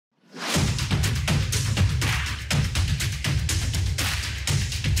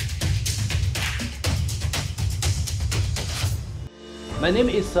My name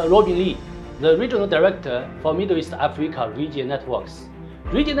is Robin Lee, the Regional Director for Middle East Africa Ruijie Networks.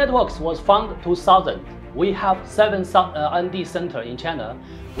 Ruijie Networks was founded in 2000. We have 7 R&D centers in China.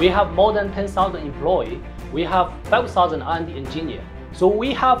 We have more than 10,000 employees. We have 5,000 R&D engineers. So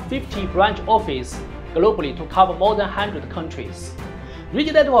we have 50 branch offices globally to cover more than 100 countries.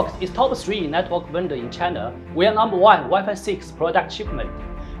 Ruijie Networks is top 3 network vendor in China. We are number 1 Wi-Fi 6 product shipment.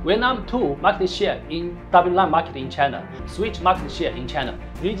 We are number 2 market share in WLAN market in China, switch market share in China.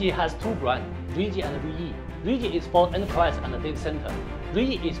 Ruijie has 2 brands, Ruijie and Ruijie. Ruijie is for enterprise and data center.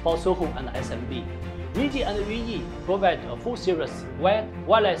 Ruijie is for SOHO and SMB. Ruijie and Ruijie provide a full series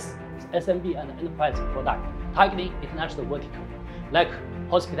wireless SMB and enterprise product targeting international vertical like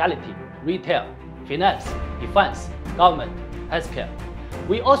hospitality, retail, finance, defense, government, healthcare.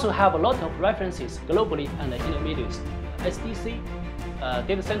 We also have a lot of references globally and in the Middle East. SDC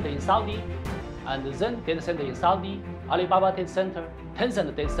data center in Saudi, and Zen data center in Saudi, Alibaba data center,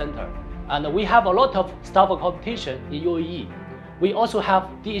 Tencent data center, and we have a lot of staff competition in UAE. We also have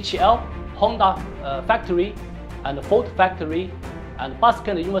DHL, Honda factory, and Ford factory, and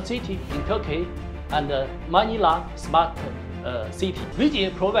Baskin University in Turkey, and Manila Smart City.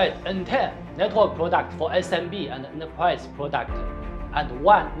 Ruijie provides entire network product for SMB and enterprise product, and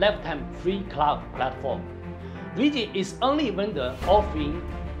one lifetime free cloud platform. Ruijie is only vendor offering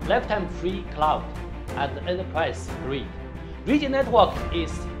lifetime free cloud at the enterprise grade. Ruijie Network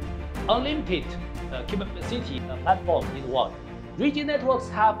is unlimited capacity platform in the world. Ruijie Networks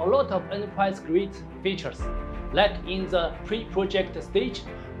have a lot of enterprise grade features, like in the pre-project stage,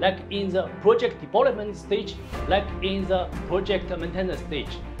 like in the project development stage, like in the project maintenance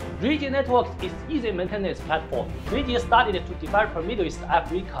stage. Ruijie Networks is easy maintenance platform. Ruijie started to develop Middle East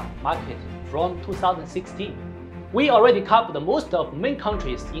Africa market from 2016. We already covered most of main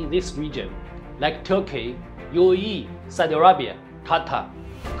countries in this region, like Turkey, UAE, Saudi Arabia, Qatar,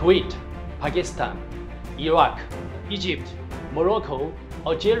 Kuwait, Pakistan, Iraq, Egypt, Morocco,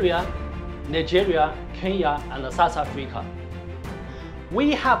 Algeria, Nigeria, Kenya, and South Africa.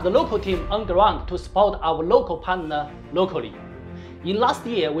 We have the local team on ground to support our local partner locally. In last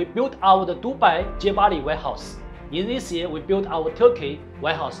year, we built our Dubai Jebali warehouse. In this year, we built our Turkey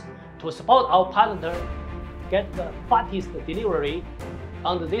warehouse to support our partner get the fastest delivery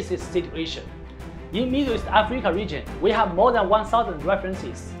under this situation. In Middle East Africa region, we have more than 1,000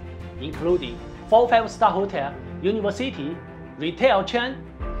 references, including 4 5-star hotel, university, retail chain,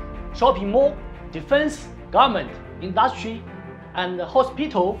 shopping mall, defense, government, industry, and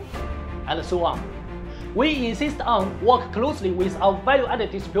hospital, and so on. We insist on work closely with our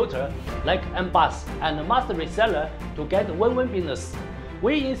value-added distributor like MBUZZ and master reseller to get win-win business.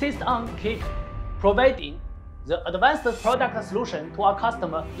 We insist on keep providing the advanced product solution to our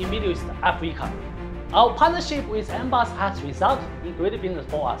customer in Middle East Africa. Our partnership with MBUZZ has resulted in great business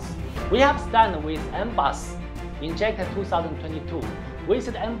for us. We have stand with MBUZZ in GITEX 2022.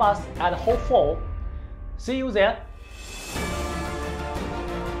 Visit MBUZZ at Hall 4. See you there.